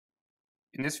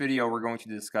In this video, we're going to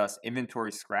discuss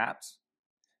inventory scraps.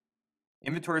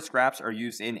 Inventory scraps are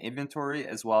used in inventory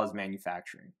as well as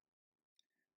manufacturing.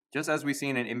 Just as we see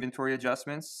in inventory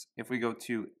adjustments, if we go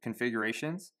to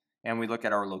configurations and we look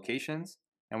at our locations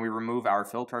and we remove our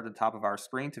filter at the top of our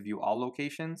screen to view all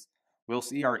locations, we'll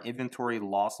see our inventory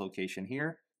loss location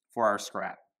here for our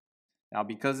scrap. Now,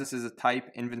 because this is a type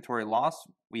inventory loss,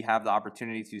 we have the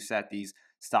opportunity to set these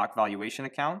stock valuation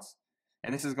accounts,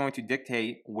 and this is going to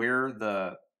dictate where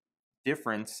the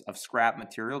difference of scrap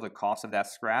material, the cost of that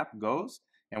scrap, goes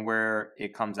and where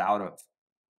it comes out of.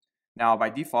 Now,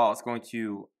 by default, it's going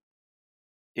to,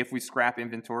 if we scrap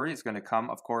inventory, it's going to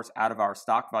come, of course, out of our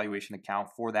stock valuation account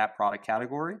for that product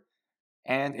category,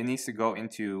 and it needs to go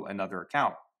into another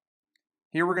account.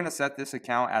 Here, we're going to set this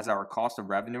account as our cost of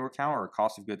revenue account or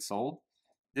cost of goods sold.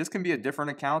 This can be a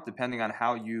different account depending on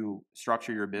how you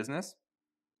structure your business.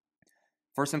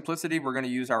 For simplicity, we're going to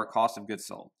use our cost of goods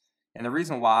sold. And the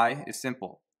reason why is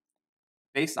simple.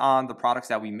 Based on the products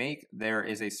that we make, there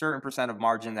is a certain percent of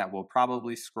margin that we'll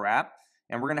probably scrap,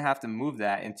 and we're going to have to move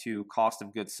that into cost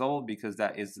of goods sold because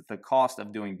that is the cost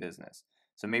of doing business.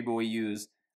 So maybe we use,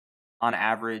 on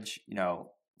average,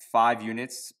 5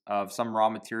 units of some raw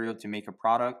material to make a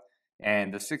product,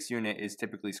 and the 6th unit is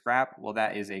typically scrap. Well,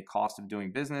 that is a cost of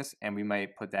doing business, and we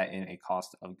might put that in a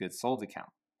cost of goods sold account.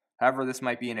 However, this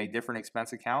might be in a different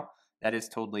expense account. That is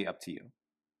totally up to you.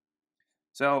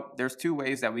 So there's 2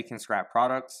 ways that we can scrap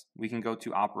products. We can go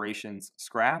to operations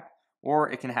scrap,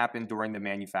 or it can happen during the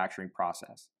manufacturing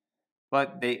process.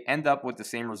 But they end up with the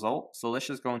same result. So let's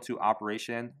just go into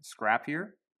operation scrap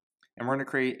here, and we're going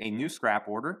to create a new scrap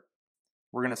order.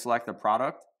 We're going to select the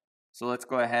product. So let's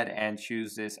go ahead and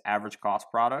choose this average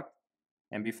cost product.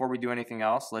 And before we do anything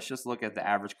else, let's just look at the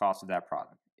average cost of that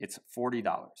product. It's $40.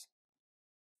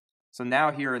 So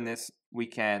now here in this, we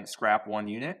can scrap 1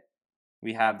 unit.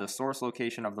 We have the source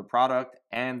location of the product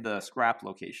and the scrap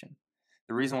location.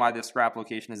 The reason why this scrap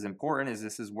location is important is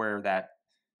this is where that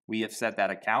we have set that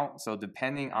account. So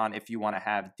depending on if you want to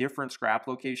have different scrap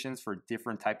locations for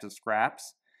different types of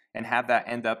scraps and have that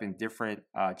end up in different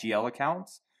GL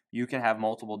accounts, you can have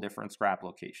multiple different scrap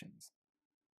locations.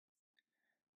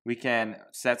 We can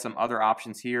set some other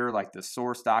options here like the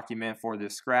source document for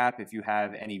this scrap if you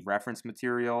have any reference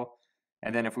material.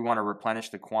 And then if we want to replenish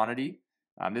the quantity,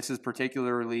 this is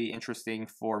particularly interesting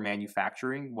for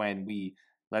manufacturing when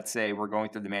let's say we're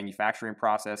going through the manufacturing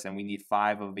process and we need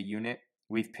 5 of a unit.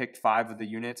 We've picked 5 of the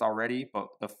units already, but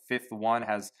the 5th one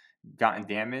has gotten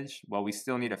damaged. Well, we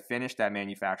still need to finish that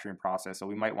manufacturing process, so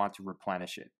we might want to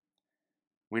replenish it.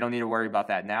 We don't need to worry about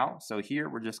that now. So here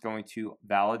we're just going to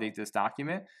validate this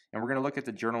document, and we're going to look at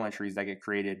the journal entries that get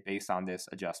created based on this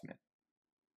adjustment.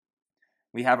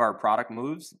 We have our product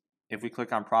moves. If we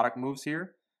click on product moves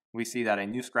here, we see that a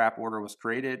new scrap order was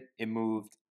created. It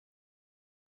moved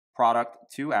product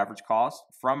to average cost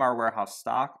from our warehouse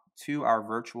stock to our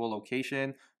virtual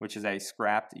location, which is a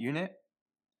scrapped unit.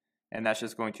 And that's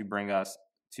just going to bring us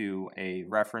to a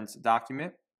reference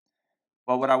document.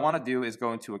 But what I want to do is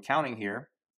go into accounting here,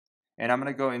 and I'm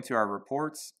going to go into our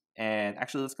reports, and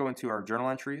actually let's go into our journal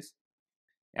entries,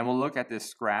 and we'll look at this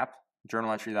scrap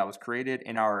journal entry that was created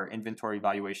in our inventory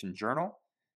valuation journal.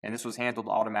 And this was handled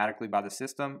automatically by the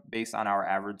system based on our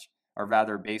average, or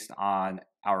rather based on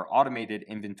our automated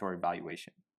inventory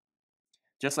valuation.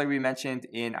 Just like we mentioned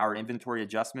in our inventory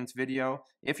adjustments video,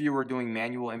 if you were doing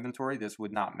manual inventory, this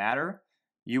would not matter.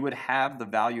 You would have the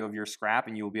value of your scrap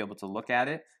and you will be able to look at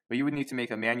it, but you would need to make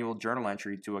a manual journal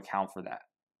entry to account for that.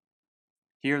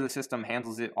 Here, the system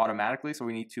handles it automatically, so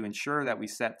we need to ensure that we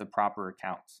set the proper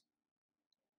accounts.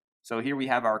 So here we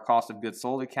have our cost of goods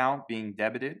sold account being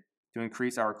debited to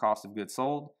increase our cost of goods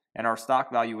sold, and our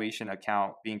stock valuation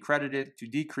account being credited to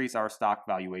decrease our stock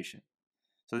valuation.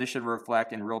 So this should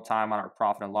reflect in real time on our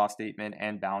profit and loss statement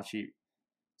and balance sheet.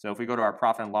 So if we go to our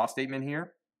profit and loss statement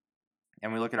here,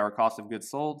 and we look at our cost of goods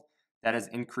sold, that has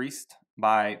increased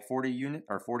by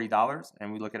 $40,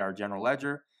 and we look at our general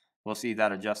ledger, we'll see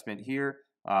that adjustment here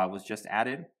was just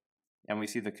added, and we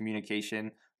see the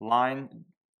communication line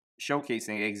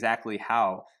showcasing exactly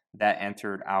how that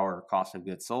entered our cost of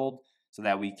goods sold so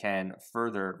that we can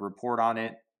further report on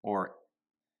it or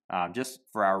just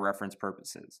for our reference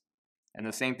purposes. And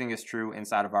the same thing is true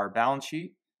inside of our balance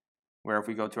sheet, where if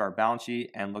we go to our balance sheet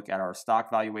and look at our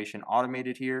stock valuation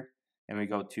automated here, and we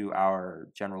go to our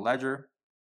general ledger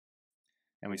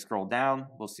and we scroll down,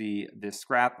 we'll see this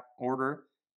scrap order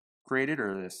created,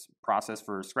 or this process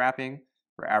for scrapping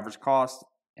for average cost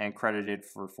and credited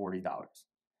for $40.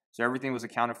 So everything was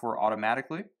accounted for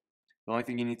automatically. The only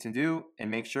thing you need to do and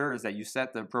make sure is that you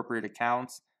set the appropriate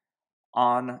accounts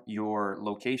on your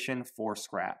location for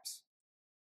scraps.